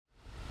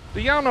Do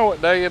y'all know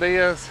what day it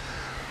is?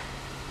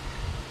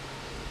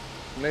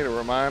 Need a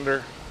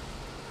reminder.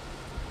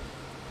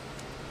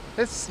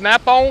 It's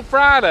Snap-on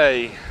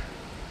Friday.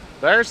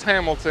 There's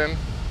Hamilton.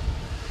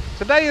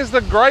 Today is the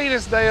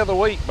greatest day of the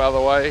week, by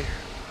the way.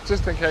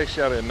 Just in case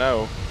y'all didn't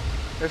know.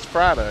 It's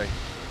Friday.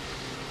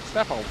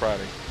 Snap-on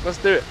Friday. Let's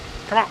do it.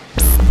 Come on.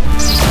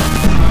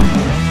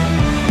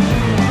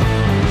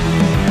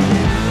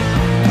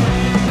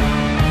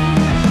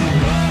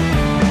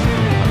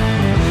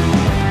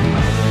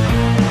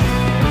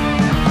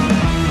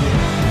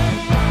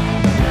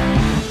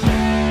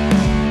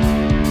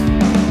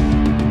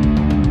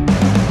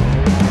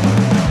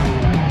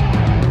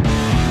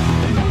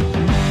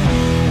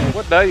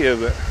 What day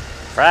is it?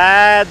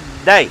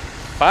 Friday.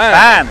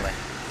 Finally.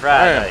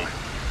 Friday.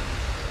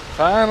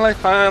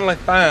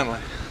 Finally.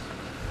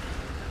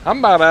 I'm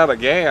about out of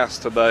gas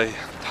today.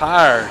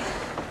 Tired.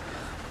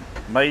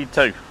 Me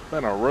too.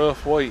 Been a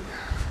rough week.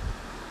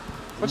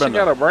 What, you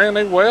got a brand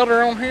new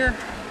welder on here?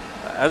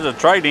 That's a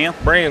trade-in.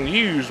 Brand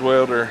used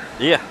welder.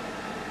 Yeah.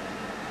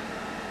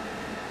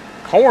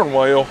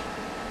 Cornwell.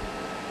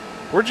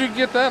 Where'd you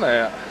get that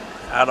at?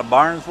 Out of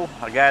Burnsville.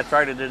 A guy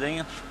traded it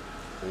in.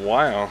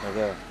 Wow.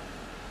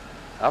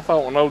 I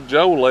thought when old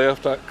Joe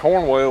left, that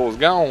Cornwell was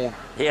gone.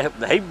 Yeah,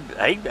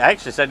 he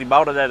actually said he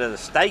bought it at an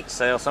estate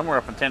sale somewhere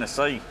up in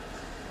Tennessee.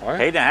 Wow.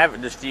 He didn't have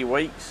it just a few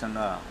weeks, and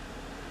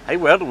he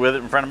welded with it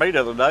in front of me the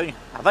other day.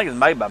 I think it's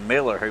made by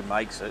Miller, who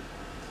makes it.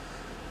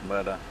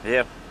 But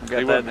yeah,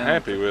 He wasn't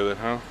happy with it,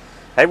 huh?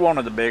 He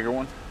wanted the bigger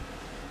one.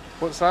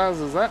 What size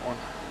is that one?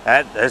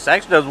 This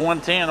actually does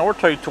 110 or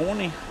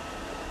 220.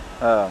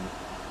 I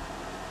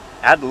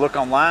had to look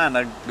online.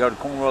 I go to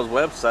Cornwell's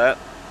website,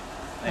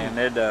 and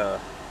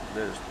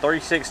there's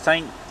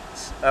 3/16,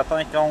 I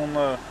think, on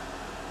the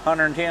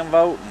 110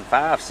 volt and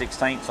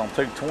 5/16 on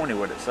 220.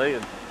 What it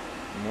said.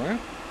 Well,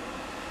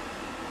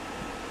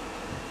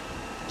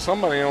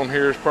 somebody on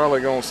here is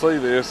probably going to see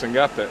this and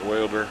got that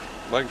welder.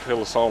 They can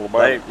tell us all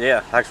about it.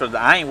 Yeah, actually,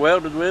 I ain't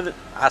welded with it.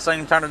 I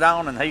seen him turn it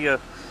on, and he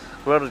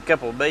welded a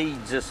couple of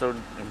beads just so to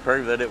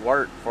prove that it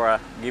worked before I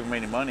give him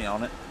any money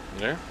on it.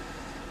 Yeah.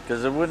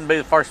 Because it wouldn't be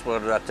the first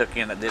welder I took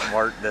in that didn't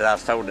work that I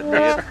was told it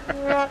did.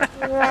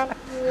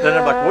 Then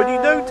I'm like, what do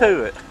you do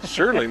to it?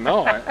 Surely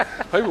not.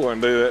 People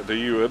wouldn't do that to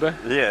you, would they?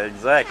 Yeah,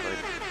 exactly.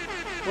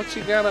 What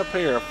you got up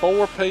here? A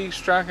 4-piece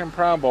striking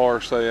pry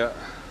bar set.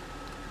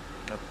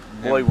 A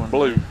blue one.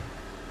 Blue.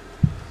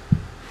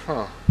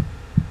 Huh.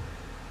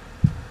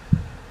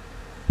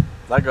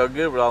 They go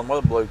good with all them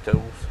other blue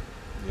tools.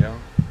 Yeah.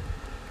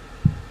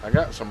 I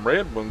got some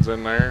red ones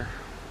in there.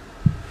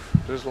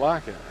 Just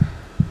like it.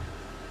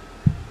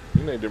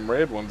 You need them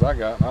red ones I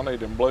got, and I need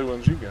them blue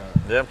ones you got.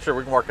 Yeah, I'm sure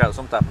we can work out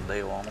some type of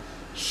deal on them.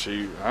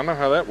 Shoot, I know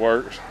how that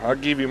works. I'll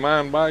give you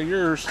mine, buy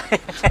yours.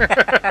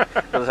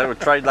 Because they would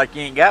trade like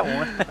you ain't got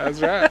one.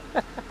 That's right.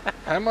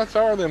 How much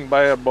are them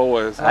bad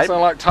boys? I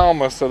sound like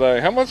Thomas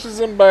today. How much is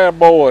them bad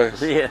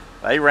boys? Yeah,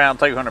 they around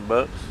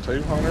 $200.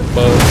 200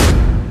 bucks.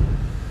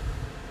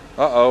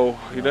 Uh-oh,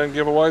 you didn't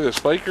give away the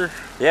speaker?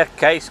 Yeah,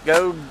 case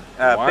go.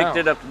 Wow. Picked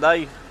it up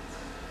today.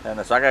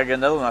 And so I gotta get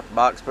another one out the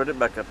box, put it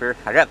back up here.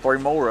 I got 3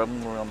 more of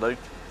them we're gonna do.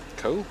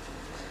 Cool.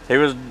 He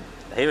was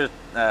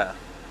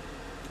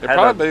It'd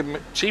probably be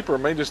cheaper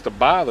me just to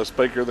buy the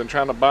speaker than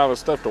trying to buy the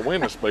stuff to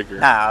win the speaker.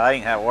 Nah, that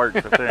ain't how it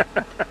works right there.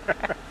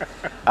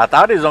 I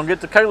thought he was gonna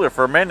get the cooler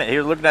for a minute. He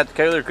was looking at the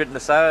cooler, couldn't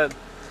decide.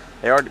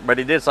 But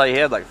he did say he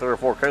had like 3 or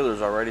 4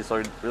 coolers already, so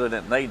he really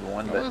didn't need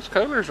one. Well, those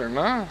coolers are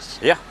nice.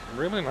 Yeah.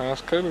 Really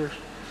nice coolers.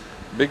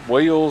 Big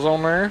wheels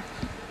on there.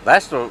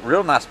 That's the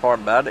real nice part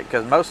about it,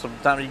 because most of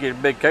the time you get a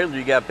big cooler,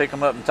 you gotta pick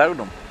them up and tote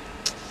them.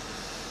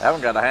 I haven't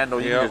got a handle,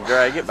 you can just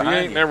drag it behind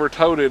you. You ain't never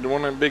toted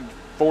one of them big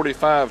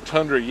 45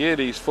 Tundra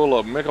Yetis full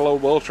of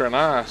Michelob Ultra and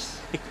ice.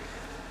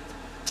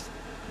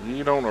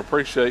 You don't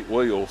appreciate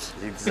wheels.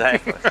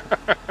 Exactly.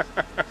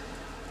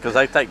 Because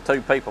they take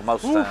 2 people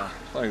most of the time.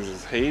 Things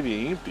is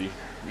heavy, empty.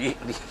 Yeah.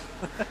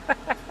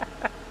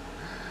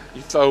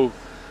 You throw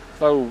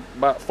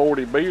about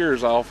 40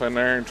 beers off in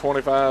there and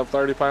 25,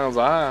 30 pounds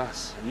of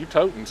ice. You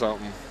toting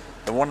something.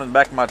 The one in the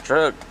back of my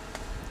truck,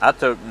 I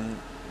took, and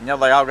you know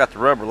they all got the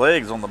rubber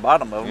legs on the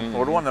bottom of them. Mm-hmm.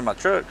 Well, the one in my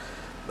truck,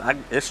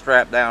 it's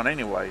strapped down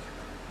anyway,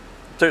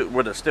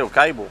 with a steel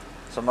cable,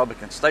 so nobody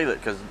can steal it.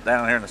 Because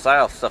down here in the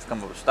south, stuff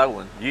comes up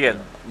stolen. You had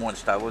one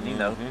stolen, you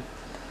know.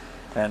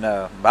 And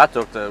but I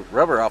took the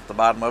rubber off the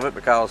bottom of it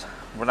because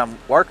when I'm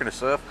working and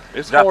stuff,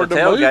 it's hard to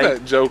move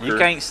that joker. You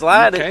can't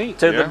slide it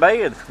to the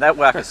bed. That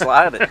way I can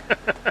slide it.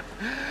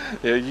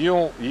 Yeah,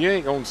 you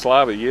ain't gonna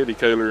slide a Yeti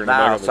cooler in the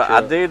back of the truck.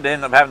 I did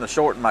end up having to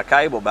shorten my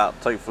cable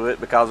about 2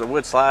 foot because it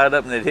would slide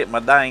up and it'd hit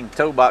my dang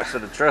toolbox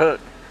of the truck.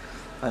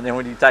 And then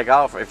when you take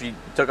off, if you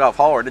took off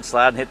hard, it'd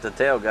slide and hit the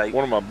tailgate.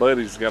 One of my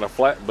buddies got a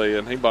flatbed,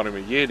 and he bought him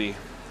a Yeti.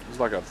 It's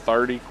like a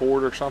 30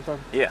 quart or something.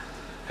 Yeah.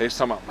 He's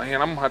talking about,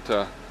 man, I'm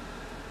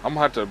gonna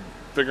have to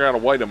figure out a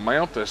way to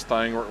mount this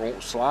thing where it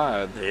won't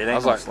slide. Yeah, I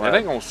was like, it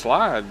ain't gonna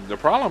slide. The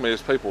problem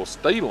is people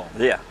steal them.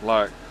 Yeah.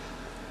 Like,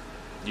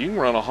 you can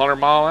run 100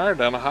 mile an hour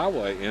down the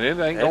highway and it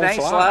ain't gonna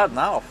slide. Sliding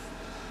off.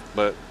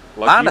 But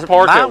like you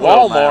park at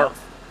Walmart,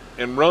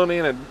 and run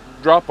in and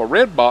drop a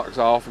red box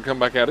off and come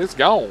back out, it's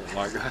gone.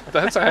 Like,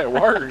 that's how it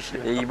works.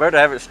 Yeah, you better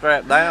have it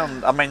strapped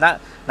down. I mean,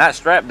 not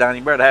strapped down.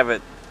 You better have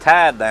it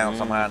tied down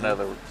somehow or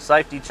another.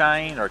 Safety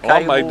chain or cable.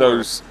 Well, I made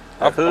those.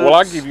 Well,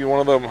 I give you one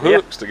of them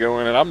hooks to go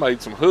in, and I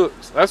made some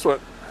hooks. That's what,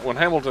 when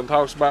Hamilton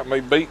talks about me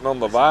beating on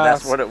the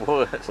vise. That's what it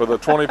was. With a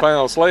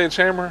 20-pound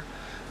sledgehammer.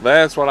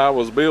 That's what I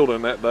was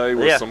building that day,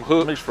 with some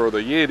hooks for the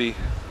Yeti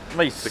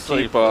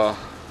to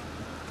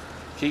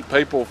keep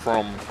people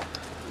from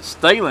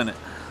stealing it.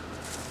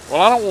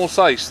 Well, I don't want to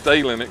say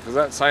stealing it, because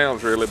that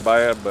sounds really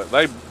bad, but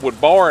they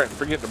would borrow it and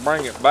forget to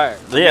bring it back.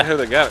 Forget who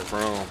they got it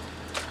from.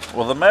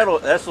 Well, the metal,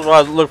 that's what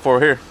I was looking for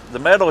here. The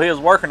metal he was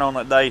working on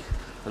that day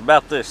was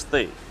about this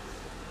thick.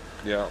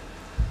 Yeah,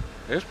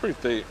 it's pretty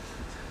thick.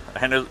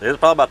 And it was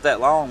probably about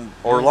that long,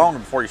 or longer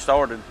before you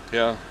started.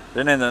 Yeah.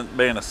 Then ended up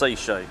being a C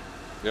shape.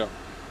 Yeah.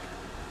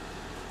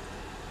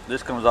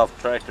 This comes off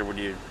the tractor when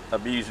you're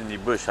abusing your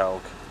bush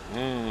hog.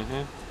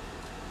 Mm-hmm.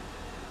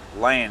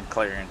 Land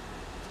clearing.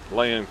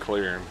 Land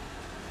clearing.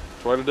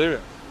 That's the way to do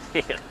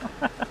it. Yeah.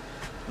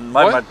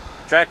 Maybe my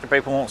tractor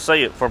people won't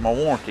see it for my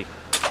warranty.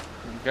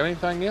 Got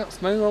anything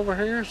else new over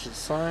here? It's the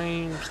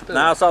same stuff.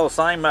 No, it's all the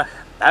same. I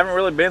haven't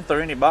really been through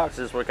any boxes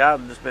this week.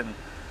 I've just been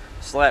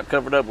slap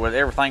covered up with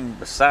everything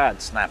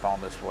besides Snap-on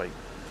this week.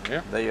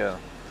 Yeah.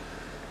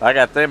 I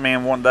got them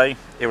in one day.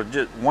 It was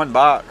just one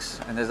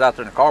box, and it was out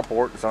there in the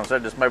carport. So instead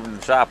of just moving to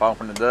the shop, I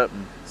opened it up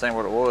and seeing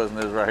what it was, and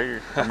it was right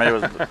here. I mean, it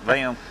was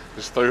them.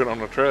 Just threw it on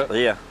the truck.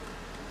 Yeah.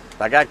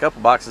 I got a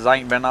couple boxes I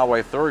ain't been all the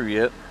way through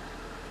yet.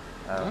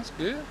 That's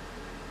good.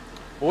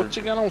 What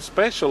you got on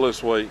special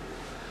this week?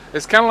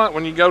 It's kind of like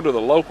when you go to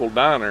the local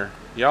diner,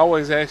 you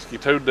always ask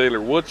your tool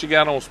dealer, what you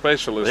got on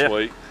special this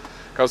week?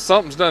 Because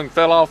something's done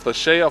fell off the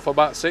shelf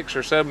about 6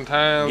 or 7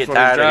 times when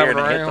he's driving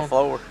around, hit the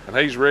floor. And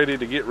he's ready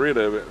to get rid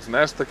of it. And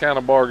that's the kind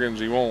of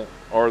bargains you want,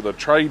 or the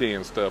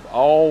trade-in stuff.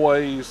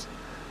 Always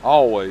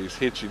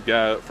hit your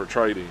guy up for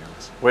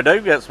trade-ins. We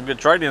do got some good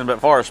trade-ins, but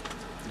as far as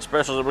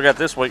specials that we got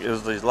this week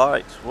is these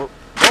lights. Whoop,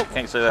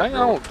 can't see that. Hang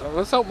on,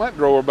 let's open that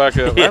drawer back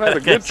up. That had a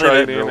good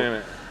trade-in in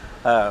it.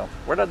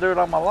 Where'd I do it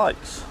on my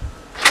lights?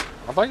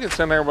 I think it's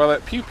in there by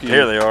that pew-pew.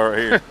 Here they are, right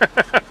here.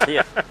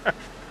 Yeah.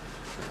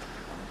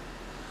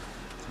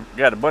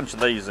 Got a bunch of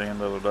these in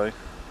the other day,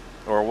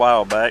 or a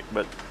while back,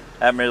 but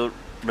haven't really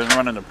been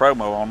running the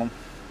promo on them.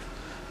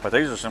 But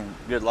these are some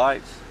good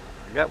lights.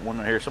 I got one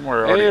in here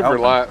somewhere already. Every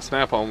light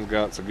Snap-on's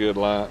got's a good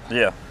light.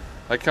 Yeah.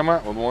 They come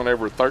out with one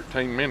every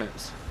 13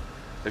 minutes.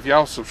 If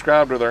y'all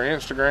subscribe to their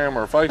Instagram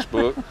or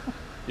Facebook,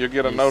 you'll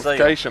get a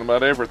notification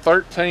about every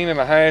 13 and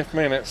a half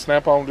minutes.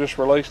 Snap-on just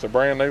released a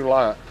brand new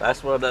light.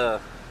 That's what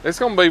it's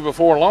going to be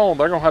before long.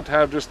 They're going to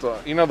have just a,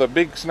 you know, the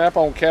big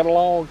Snap-on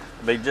catalog.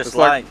 Be just it's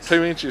lights. Like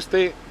 2 inches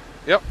thick.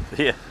 Yep.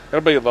 Yeah.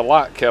 It'll be the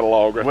light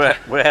catalog right there.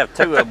 We'll have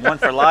 2 of them, one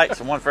for lights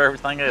and one for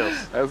everything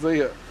else. That's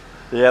it.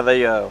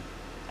 Yeah,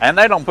 and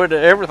they don't put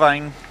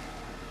everything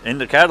in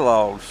the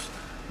catalogs.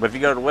 But if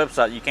you go to the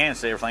website, you can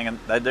see everything, and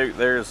they do.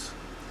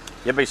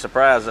 You'll be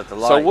surprised at the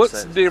lights. So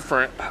what's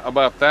different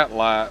about that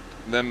light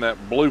than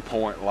that Blue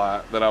Point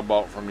light that I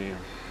bought from you?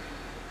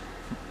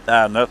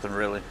 Nothing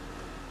really.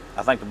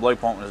 I think the Blue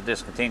Point was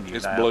discontinued.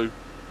 It's now. blue.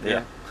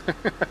 Yeah.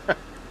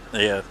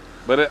 Yeah.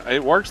 But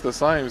it works the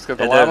same. It's got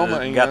the light on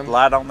the end. Got the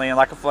light on the end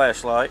like a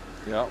flashlight.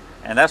 Yep.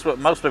 And that's what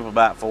most people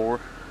buy it for.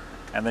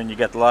 And then you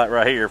got the light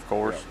right here, of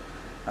course.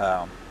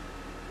 Yep.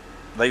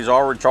 These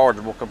are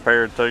rechargeable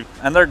compared to,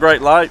 and they're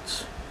great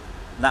lights.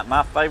 Not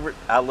my favorite.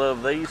 I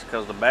love these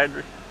because of the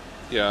battery.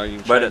 Yeah, you can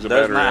change but it the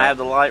does battery not out. have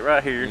the light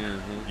right here.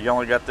 Mm-hmm. You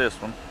only got this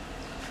one.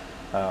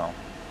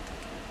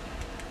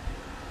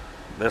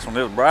 This one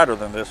is brighter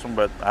than this one,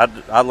 but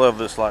I love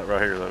this light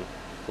right here though.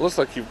 Looks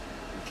like you're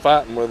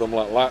fighting with them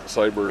like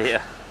lightsabers.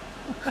 Yeah.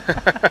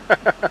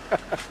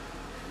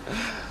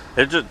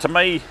 It just, to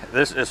me,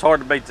 it's hard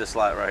to beat this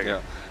light right here.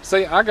 Yeah.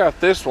 See, I got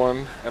this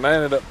one, and I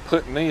ended up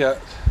putting it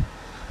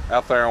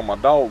out there on my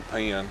dog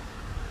pen.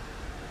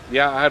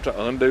 Yeah, I have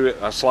to undo it.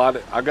 I slide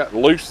it. I got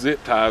loose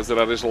zip ties that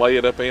I just lay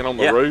it up in on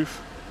the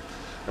roof.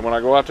 And when I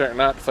go out there at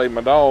night to feed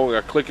my dog,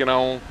 I click it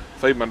on,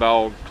 feed my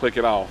dog, click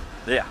it off.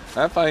 Yeah.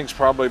 That thing's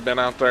probably been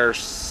out there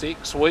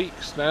 6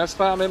 weeks. Now, it's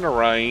not in the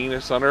rain.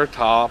 It's under a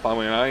top. I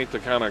mean, I ain't the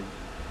kind of,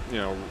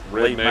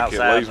 redneck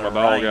that leaves my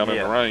dog out in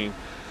the rain.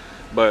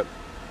 But,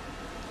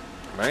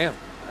 man,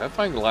 that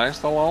thing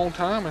lasts a long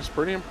time. It's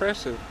pretty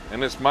impressive.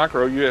 And it's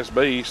micro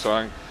USB,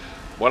 so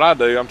what I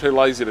do, I'm too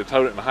lazy to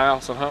tote it in the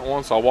house and hunt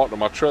one, so I walk to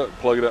my truck,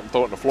 plug it up and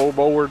throw it in the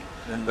floorboard.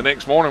 The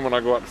next morning when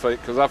I go out to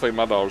feed, because I feed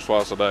my dogs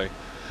twice a day,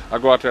 I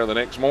go out there the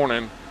next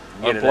morning,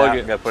 unplug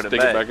it, stick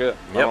it back up.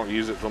 I don't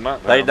use it till night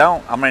time. They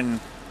don't. I mean,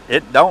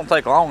 it don't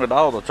take long at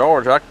all to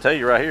charge. I can tell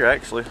you right here,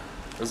 actually.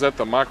 Is that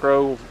the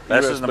micro USB?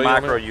 This is the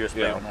micro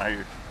USB one right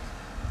here.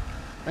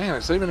 Man,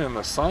 it's even in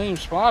the same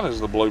spot as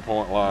the Blue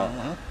Point light.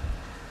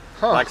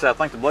 Huh. Like I said, I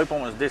think the Blue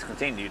Point was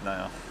discontinued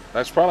now.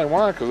 That's probably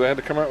why, because they had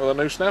to come out with a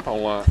new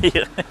Snap-on light.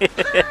 Yeah.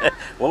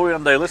 What are we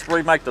gonna do? Let's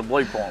remake the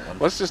Blue Point one.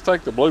 Let's just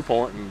take the Blue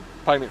Point and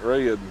paint it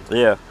red.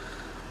 Yeah.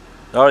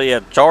 Oh yeah,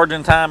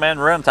 charging time and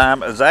run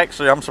time is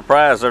actually, I'm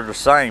surprised they're the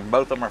same.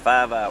 Both of them are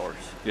 5 hours.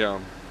 Yeah.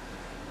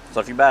 So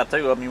if you buy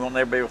 2 of them, you won't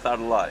never be without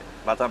a light.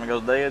 By the time it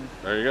goes dead,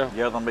 There you go.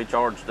 the other one will be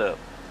charged up.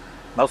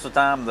 Most of the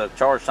time, the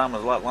charge time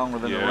is a lot longer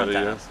than the run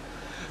time. Is.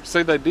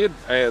 See, they did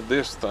add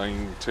this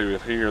thing to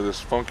it here, this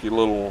funky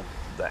little...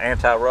 The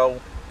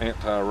anti-roll.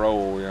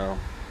 Anti-roll, yeah.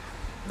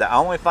 The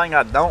only thing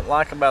I don't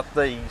like about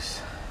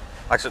these,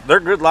 like I said, they're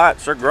good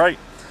lights, they're great.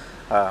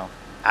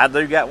 I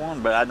do got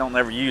one, but I don't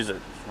ever use it.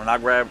 When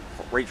I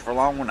reach for a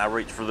long one, I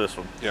reach for this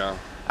one. Yeah.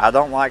 I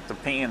don't like the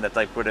pin that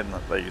they put in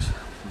these.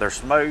 They're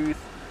smooth.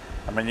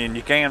 I mean,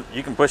 you can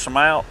push them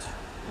out.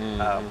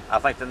 Mm-hmm. I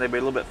think then they'd be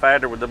a little bit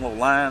fatter with them little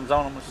lines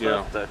on them and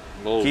stuff. Yeah. To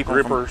Little keep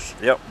grippers.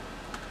 Yep.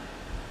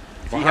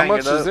 Well, how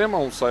much is them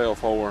on sale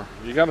for?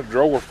 You got a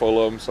drawer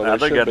full of them, so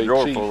they should be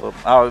cheap. Full of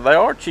them. Oh, they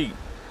are cheap.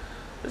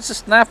 It's a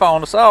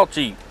snap-on. It's all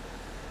cheap.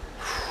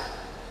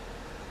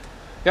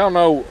 Y'all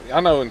know, I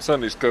know in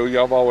Sunday school,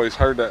 y'all have always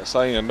heard that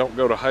saying, don't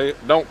go to hell,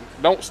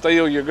 don't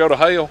steal, you go to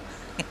hell.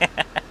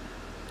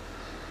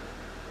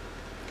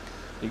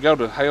 You go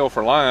to hell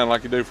for lying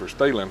like you do for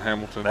stealing,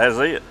 Hamilton. That's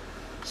it.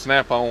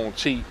 Snap on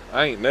cheap.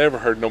 I ain't never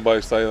heard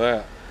nobody say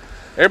that.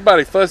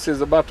 Everybody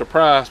fusses about the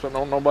price, but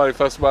don't nobody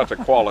fuss about the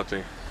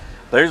quality.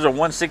 There's a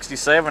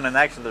 167, and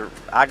actually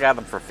I got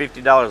them for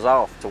 $50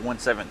 off to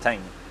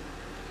 117.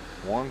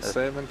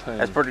 117.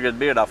 That's pretty good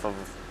bid off of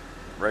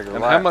regular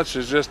And light. how much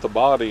is just the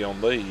body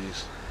on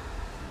these?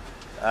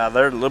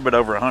 They're a little bit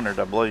over 100,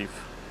 I believe.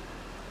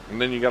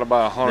 And then you got to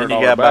buy a $100 Then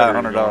you got to buy a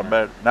battery. $100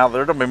 battery. Now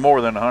they're gonna be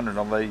more than 100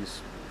 on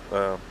these.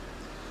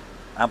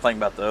 I'm thinking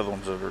about the other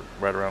ones that are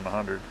right around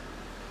 100.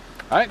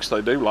 I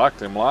actually do like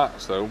them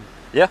lights though.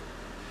 Yeah.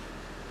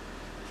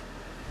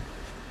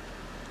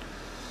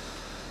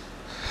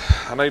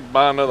 I need to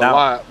buy another Now,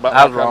 light. But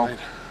I was wrong.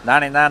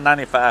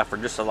 $99.95 for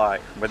just a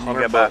light, but then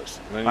you got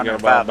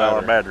to buy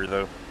 $105 battery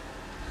though.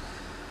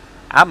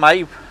 I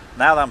may,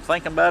 now that I'm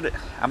thinking about it,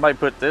 I may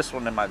put this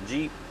one in my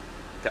Jeep.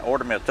 To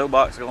order me a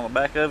toolbox to go on the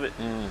back of it,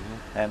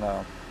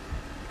 and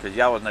because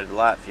y'all would need a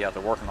light if you're out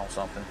there working on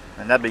something,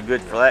 and that'd be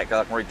good for that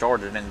because I can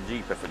recharge it in the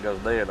Jeep if it goes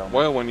dead on me.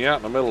 Well, when you're out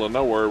in the middle of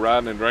nowhere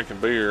riding and drinking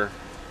beer,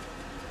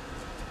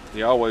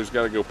 you always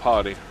got to go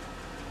potty.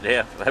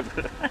 Yeah.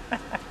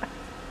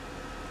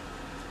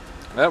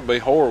 That would be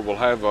horrible.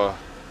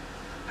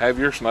 Have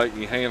your snake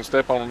in your hand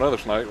step on another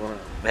snake.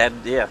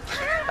 Yeah.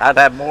 I'd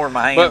have more in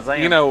my hands. But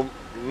you know,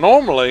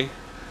 normally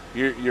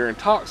you're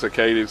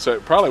intoxicated, so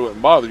it probably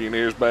wouldn't bother you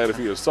near as bad if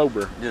you was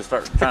sober. Just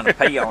start trying to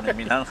pee on him,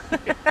 you know.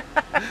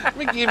 Let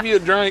me give you a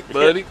drink,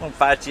 buddy. I'm gonna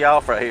fight you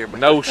off right here.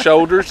 But No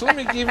shoulders. Let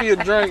me give you a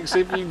drink.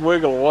 See if you can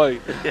wiggle away.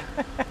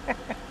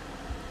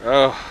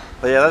 Yeah,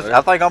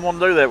 I think I'm gonna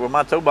do that when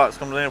my toolbox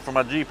comes in for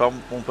my Jeep.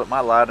 I'm gonna put my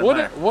light in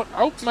there.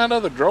 Open that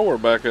other drawer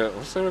back up.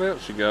 Let's see what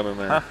else you got in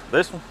there. Huh?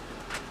 This one?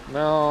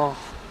 No,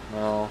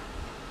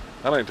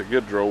 that ain't a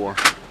good drawer.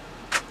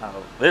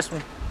 This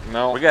one?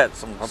 No, We got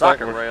some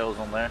socket rails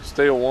on there.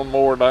 Still one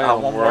more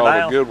down. One where more all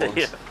down? the good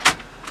ones.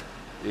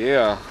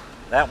 Yeah.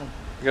 That one?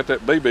 You got that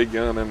BB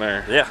gun in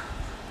there. Yeah.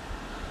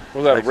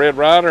 Was that a Red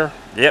Ryder?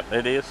 Yep,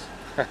 it is.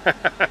 You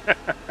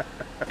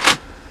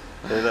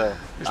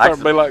start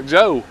to be like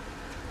Joe.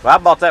 Well, I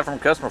bought that from a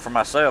customer for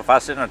myself. I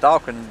was sitting there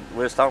talking. We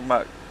was talking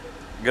about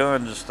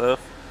guns and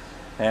stuff,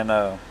 and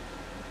I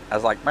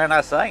was like, man, I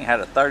ain't had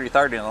a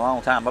 30-30 in a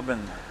long time. I've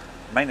been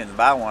meaning to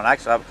buy one.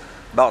 Actually, I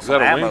bought some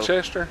ammo. Is that a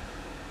Winchester?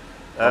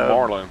 Or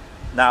Marlin?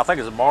 No, I think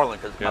it's a Marlin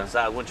because Yeah. my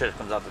side Winchester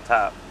comes out the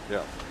top.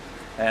 Yeah.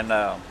 And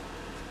I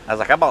was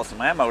like, I bought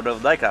some ammo the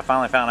other day because I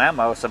finally found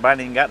ammo. So I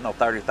didn't got no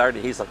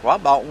 30-30. He's like, well, I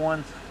bought one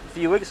a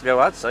few weeks ago.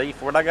 I'd say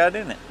for what I got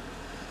in it.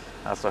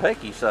 I said,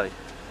 heck, you say?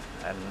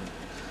 And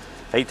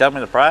he told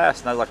me the price,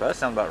 and I was like, well, that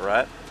sounds about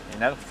right, you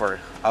know, for an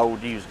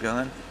old used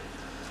gun.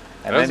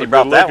 And then he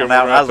brought that one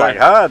out, and I was like,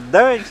 oh,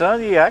 dang,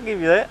 son, yeah, I'll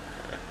give you that.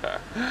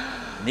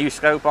 New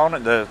scope on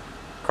it, the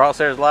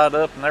crosshairs light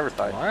up and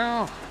everything.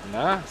 Wow,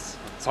 nice.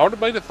 It's hard to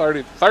beat a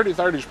 30.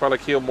 30-30's probably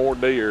killed more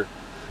deer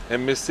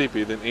in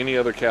Mississippi than any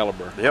other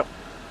caliber. Yep.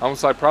 I'm going to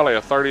say probably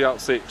a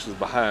 30-06 is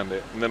behind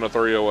it, and then a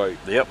 308.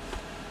 Yep.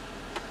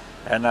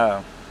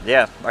 And,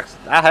 yeah, like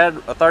I had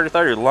a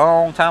 30-30 a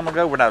long time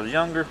ago when I was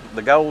younger.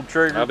 The gold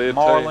trigger, I did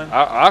Marlin. too.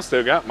 I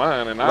still got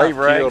mine, and I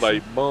killed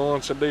action. a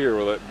bunch of deer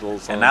with that little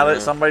son. And now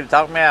that somebody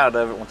talked me out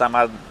of it one time,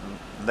 I was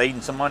needing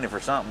some money for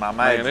something. I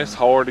imagine. Man, it's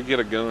hard to get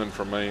a gun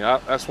for me.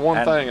 That's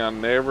one thing I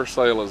never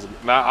sell.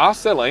 Now I'll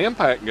sell an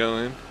impact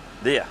gun.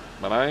 Yeah.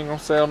 But I ain't gonna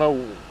sell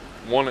no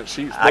one that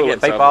shoots bullets. I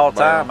get people out all of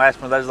the time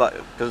asking me those, like,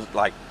 because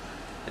like,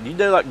 do you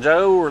do like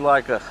Joe or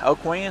like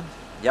O'Quinn?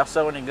 Y'all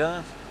sell any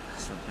guns?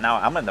 No,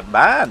 I'm in the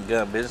buying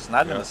gun business,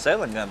 not in the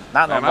selling gun.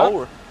 Not no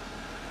more.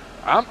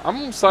 I'm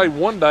gonna say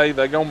one day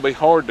they're gonna be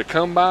hard to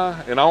come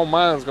by, and all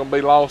mine's gonna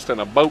be lost in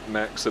a boating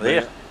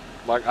accident. Yeah.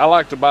 Like I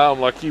like to buy them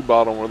like you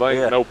bought them, where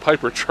they ain't no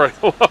paper trail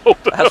on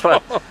That's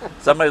right.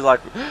 Somebody's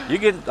like, you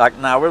get like,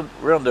 no, we're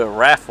gonna do a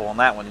raffle on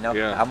that one. You know,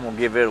 Yeah. I'm gonna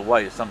give it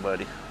away to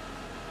somebody.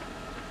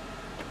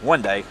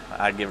 One day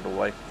I'd give it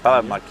away,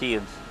 probably my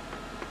kids.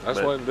 That's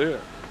the way to do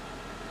it.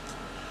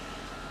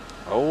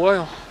 Oh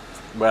well.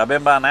 But I've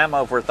been buying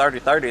ammo for a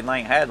 30-30 and I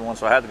ain't had one,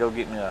 so I had to go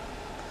get me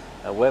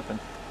a weapon.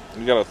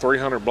 You got a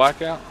 300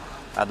 blackout?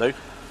 I do.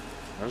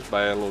 Those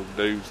bad little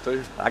dudes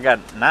too. I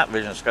got night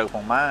vision scope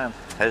on mine.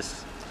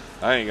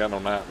 I ain't got no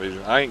night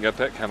vision. I ain't got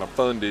that kind of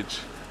fundage.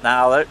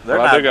 No, they're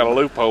I not. do got a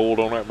loophole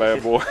on that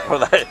bad boy. Well,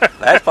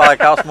 that probably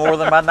costs more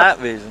than my night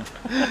vision.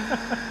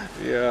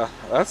 Yeah,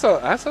 that's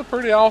a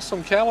pretty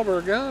awesome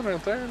caliber gun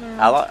right there.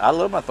 I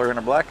love my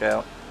 300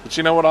 blackout. But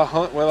you know what I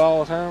hunt with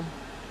all the time?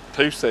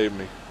 270.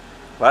 Well,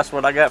 that's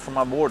what I got for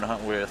my board to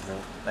hunt with.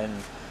 Yeah.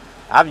 And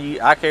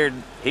I carried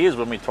his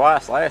with me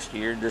twice last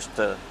year just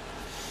to.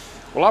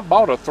 Well, I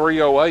bought a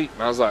 308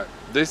 and I was like,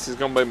 this is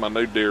gonna be my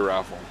new deer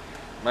rifle.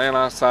 Man,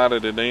 I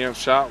sighted it in,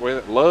 shot with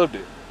it, loved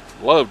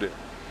it.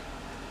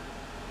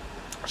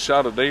 I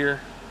shot a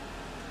deer,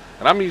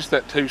 and I'm used to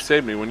that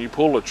 270. When you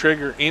pull the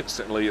trigger,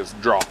 instantly it's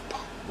drop,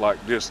 like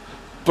just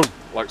boom,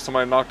 like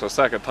somebody knocked a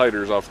sack of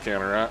taters off the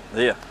counter, right?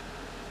 Yeah.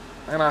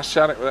 And I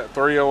shot it with that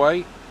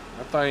 308.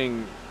 That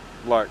thing,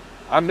 like,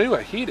 I knew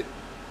I hit it.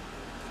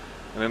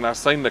 And then I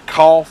seen the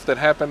cough that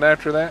happened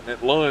after that, and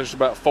it lunged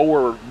about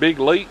 4 big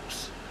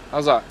leaps. I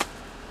was like,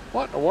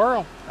 what in the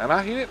world? And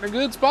I hit it in a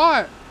good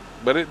spot.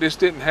 But it just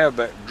didn't have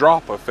that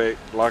drop effect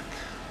like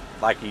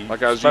I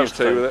was used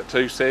to with that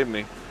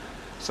 270.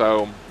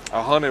 So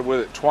I hunted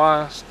with it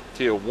twice,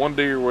 killed 1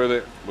 deer with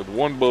it with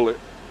 1 bullet,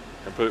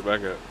 and put it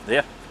back up.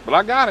 Yeah. But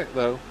I got it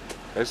though.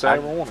 They say I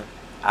never want it.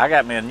 I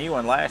got me a new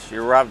one last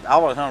year where I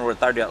was hunting with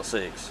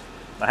 30-06.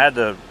 I had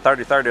the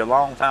 30-30 a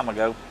long time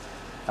ago.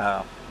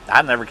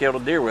 I never killed a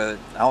deer with it.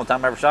 The only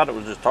time I ever shot it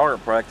was just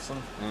target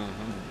practicing.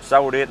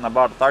 Sold it and I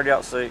bought a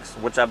 30-06,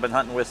 which I've been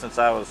hunting with since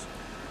I was,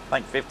 I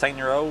think,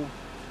 15-year-old.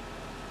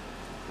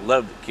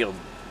 Loved it, killed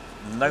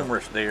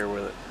numerous deer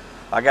with it.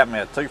 I got me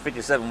a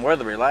 257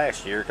 Weatherby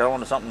last year because I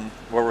wanted something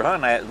where we're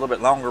hunting at a little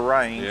bit longer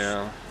range.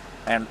 Yeah.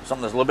 And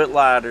something that's a little bit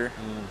lighter.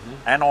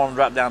 And I want to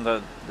drop down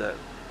to the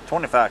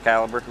 25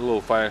 caliber. A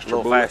little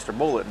faster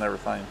bullet and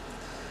everything.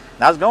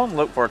 And I was going to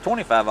look for a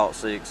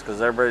 25-06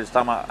 because everybody's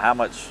talking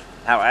about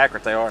how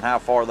accurate they are and how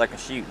far they can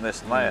shoot and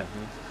this and that.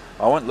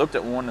 I went and looked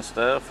at one and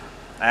stuff.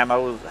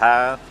 Ammo was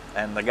high,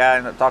 and the guy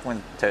ended up talking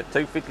me to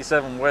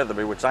 257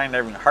 Weatherby, which I ain't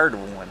never even heard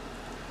of one.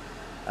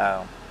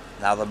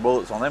 Now the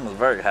bullets on them was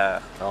very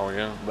high. Oh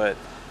yeah. But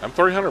them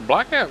 300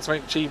 blackouts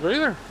ain't cheap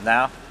either.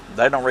 Now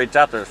they don't reach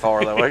out there as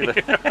far though either.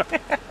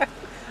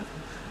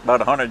 About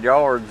 100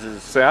 yards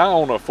is. See, I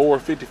own a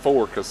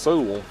 454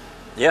 Casull.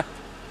 Yeah.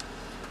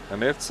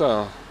 And it's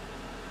I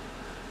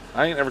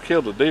ain't ever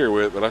killed a deer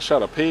with it, but I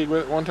shot a pig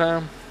with it one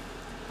time.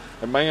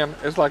 And man,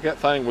 it's like that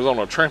thing was on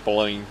a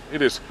trampoline.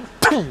 It is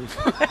boom,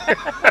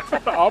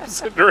 the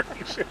opposite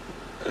direction.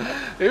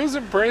 It was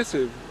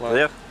impressive. Like,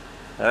 yeah.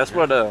 That's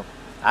what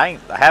I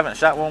haven't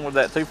shot one with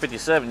that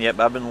 257 yet,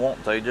 but I've been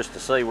wanting to just to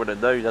see what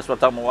it do. That's what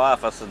I told my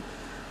wife. I said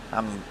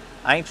I'm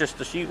anxious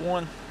to shoot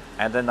one,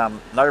 and then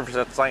I'm nervous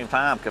at the same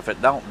time because if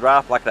it don't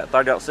drop like that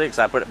 30-06,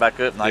 I put it back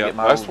up and I get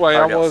my that's the way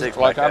I was.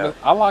 Like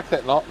I like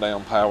that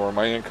knockdown power,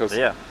 man, because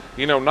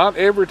you know, not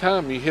every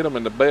time you hit them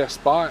in the best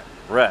spot.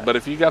 Right. But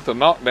if you got the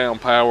knockdown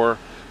power, by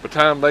the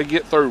time they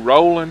get through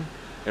rolling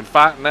and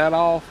fighting that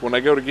off, when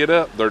they go to get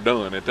up, they're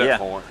done at that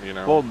point, you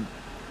know. Well,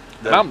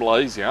 and I'm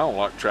lazy. I don't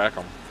like to track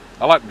them.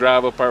 I like to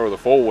drive up there with a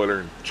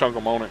 4-wheeler and chunk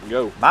them on it and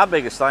go. My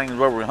biggest thing is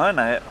where we hunt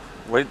at,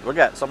 we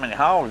got so many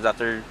hogs out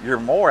there, you're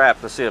more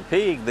apt to see a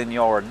pig than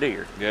you are a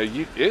deer. Yeah,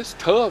 it's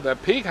tough.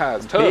 That pig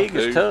hide's tough, pig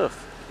is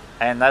tough.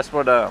 And that's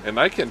what... and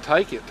they can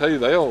take it, too.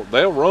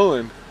 They'll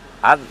run.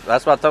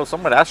 That's what I told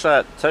somebody. I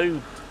shot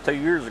two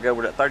years ago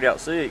with that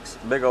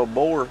 30-06, big old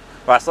boar.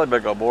 Well, I say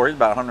big old boar, he's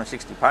about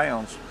 160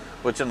 pounds,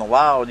 which in the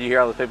wild, you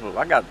hear other people,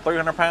 I got a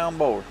 300-pound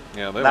boar.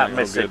 Yeah, they not ain't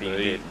Mississippi. No good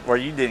to eat. Well,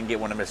 you didn't get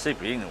one in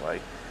Mississippi anyway.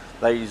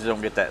 They usually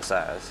don't get that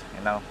size,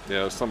 you know?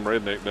 Yeah, some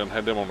redneck done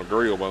had them on the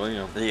grill by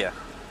then. Yeah.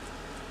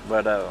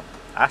 But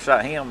I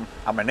shot him,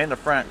 in the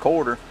front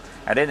quarter,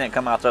 and it didn't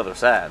come out the other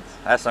side.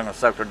 That thing was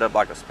soaked up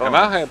like a sponge. And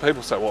I had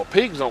people say, well,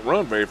 pigs don't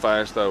run very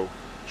fast, though.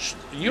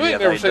 You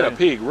ain't never seen a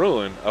pig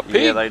run. A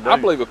pig, they do. I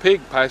believe a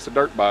pig passed a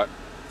dirt bike.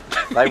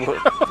 They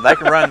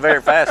can run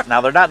very fast.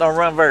 Now, they're not going to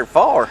run very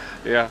far.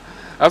 Yeah.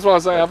 That's what I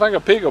say. I think a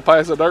pig will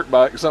pass a dirt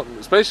bike or something,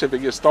 especially if it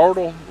gets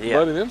startled. Yeah.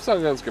 Buddy, them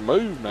sun guns can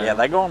move now. Yeah,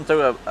 they go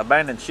into an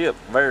abandoned ship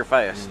very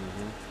fast.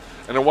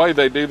 And the way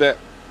they do that,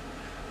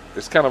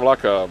 it's kind of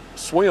like a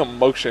swim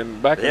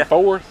motion back and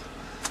forth.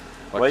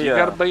 Like you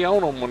got to be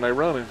on them when they're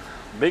running.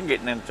 Been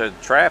getting into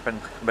trapping,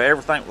 but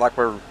everything like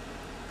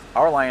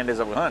our land is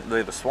that we hunt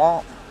either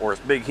swamp or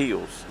it's big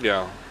hills.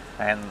 Yeah.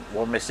 And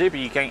well,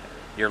 Mississippi, you can't.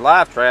 Your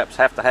live traps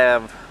have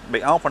to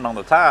be open on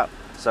the top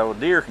so a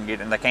deer can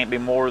get in. They can't be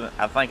more than,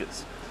 I think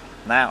it's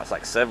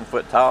like 7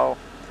 foot tall.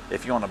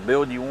 If you want to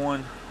build you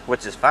one,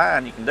 which is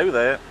fine, you can do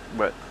that.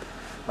 But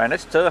man,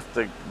 it's tough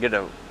to get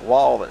a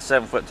wall that's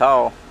 7 foot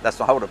tall. That's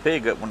to hold a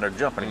pig up when they're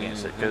jumping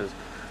against it. Because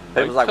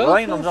people's like, well,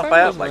 they ain't gonna jump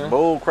out. Like,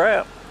 bull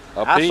crap.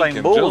 I've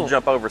seen bulls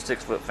jump over a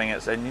 6 foot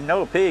fence, and you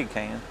know a pig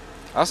can.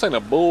 I seen a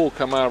bull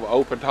come out of an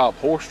open top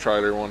horse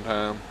trailer one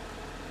time.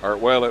 Or,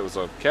 well, it was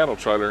a cattle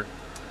trailer.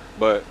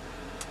 But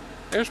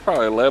It was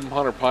probably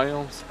 1,100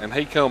 pounds, and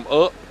he come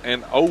up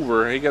and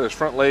over. He got his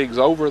front legs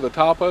over the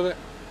top of it,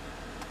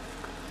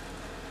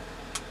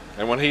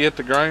 and when he hit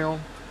the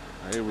ground,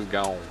 he was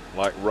gone.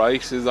 Like,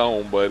 race is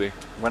on, buddy.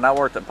 When I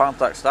worked at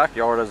Pontotoc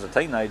Stockyard as a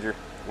teenager,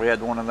 we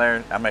had one in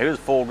there. I mean, he was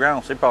full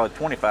grown, so he probably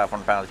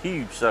 2,500 pounds,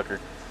 huge sucker.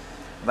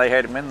 They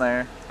had him in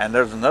there, and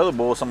there's another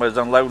bull somebody's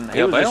unloading.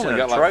 Yeah, was they just only in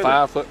a got trailer.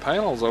 like 5-foot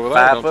panels over there.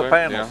 5-foot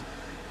panels. Yeah.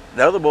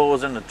 The other bull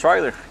was in the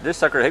trailer. This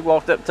sucker, he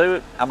walked up to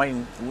it. I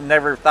mean,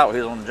 never thought he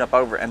was going to jump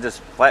over, and just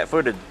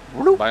flat-footed,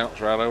 whoop, bounce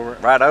right over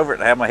it. Right over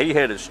it. I mean, he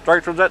headed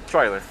straight towards that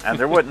trailer, and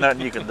there wasn't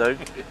nothing you could do.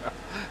 Yeah.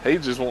 He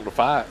just wanted to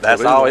fight.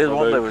 That's all he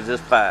wanted to do was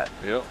just fight.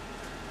 Yep.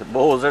 The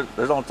bull was there.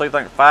 There's only two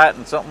things: fight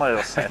and something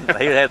else. And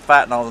he had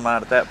fighting on his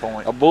mind at that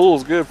point. A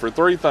bull's good for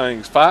 3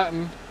 things: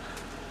 fighting,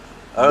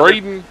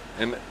 breeding,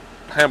 and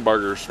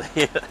hamburgers.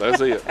 Yeah.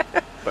 That's it.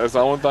 That's the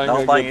only thing. The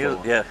only thing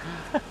is, yeah.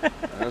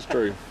 That's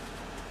true.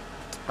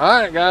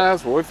 All right,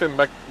 guys. Well, we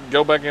finna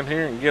go back in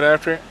here and get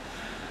after it.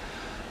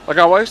 Like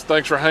always,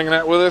 thanks for hanging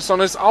out with us on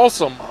this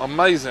awesome,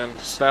 amazing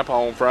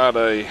Snap-on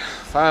Friday.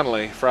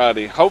 Finally,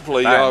 Friday.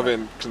 Hopefully, y'all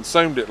have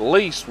consumed at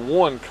least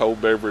one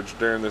cold beverage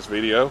during this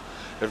video.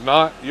 If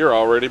not, you're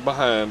already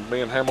behind.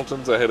 Me and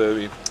Hamilton's ahead of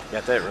you.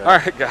 Got that right. All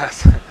right,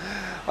 guys.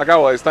 Like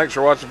always, thanks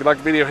for watching. If you like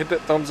the video, hit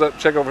that thumbs up.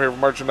 Check over here for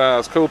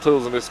merchandise, cool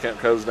tools, and discount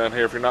codes down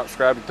here. If you're not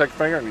subscribed, you take a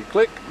finger and you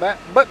click that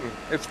button.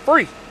 It's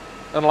free.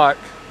 Unlike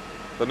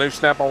the new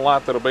Snap-on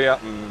light that'll be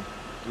out in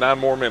 9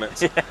 more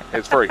minutes.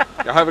 It's free.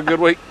 Y'all have a good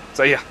week.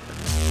 See ya.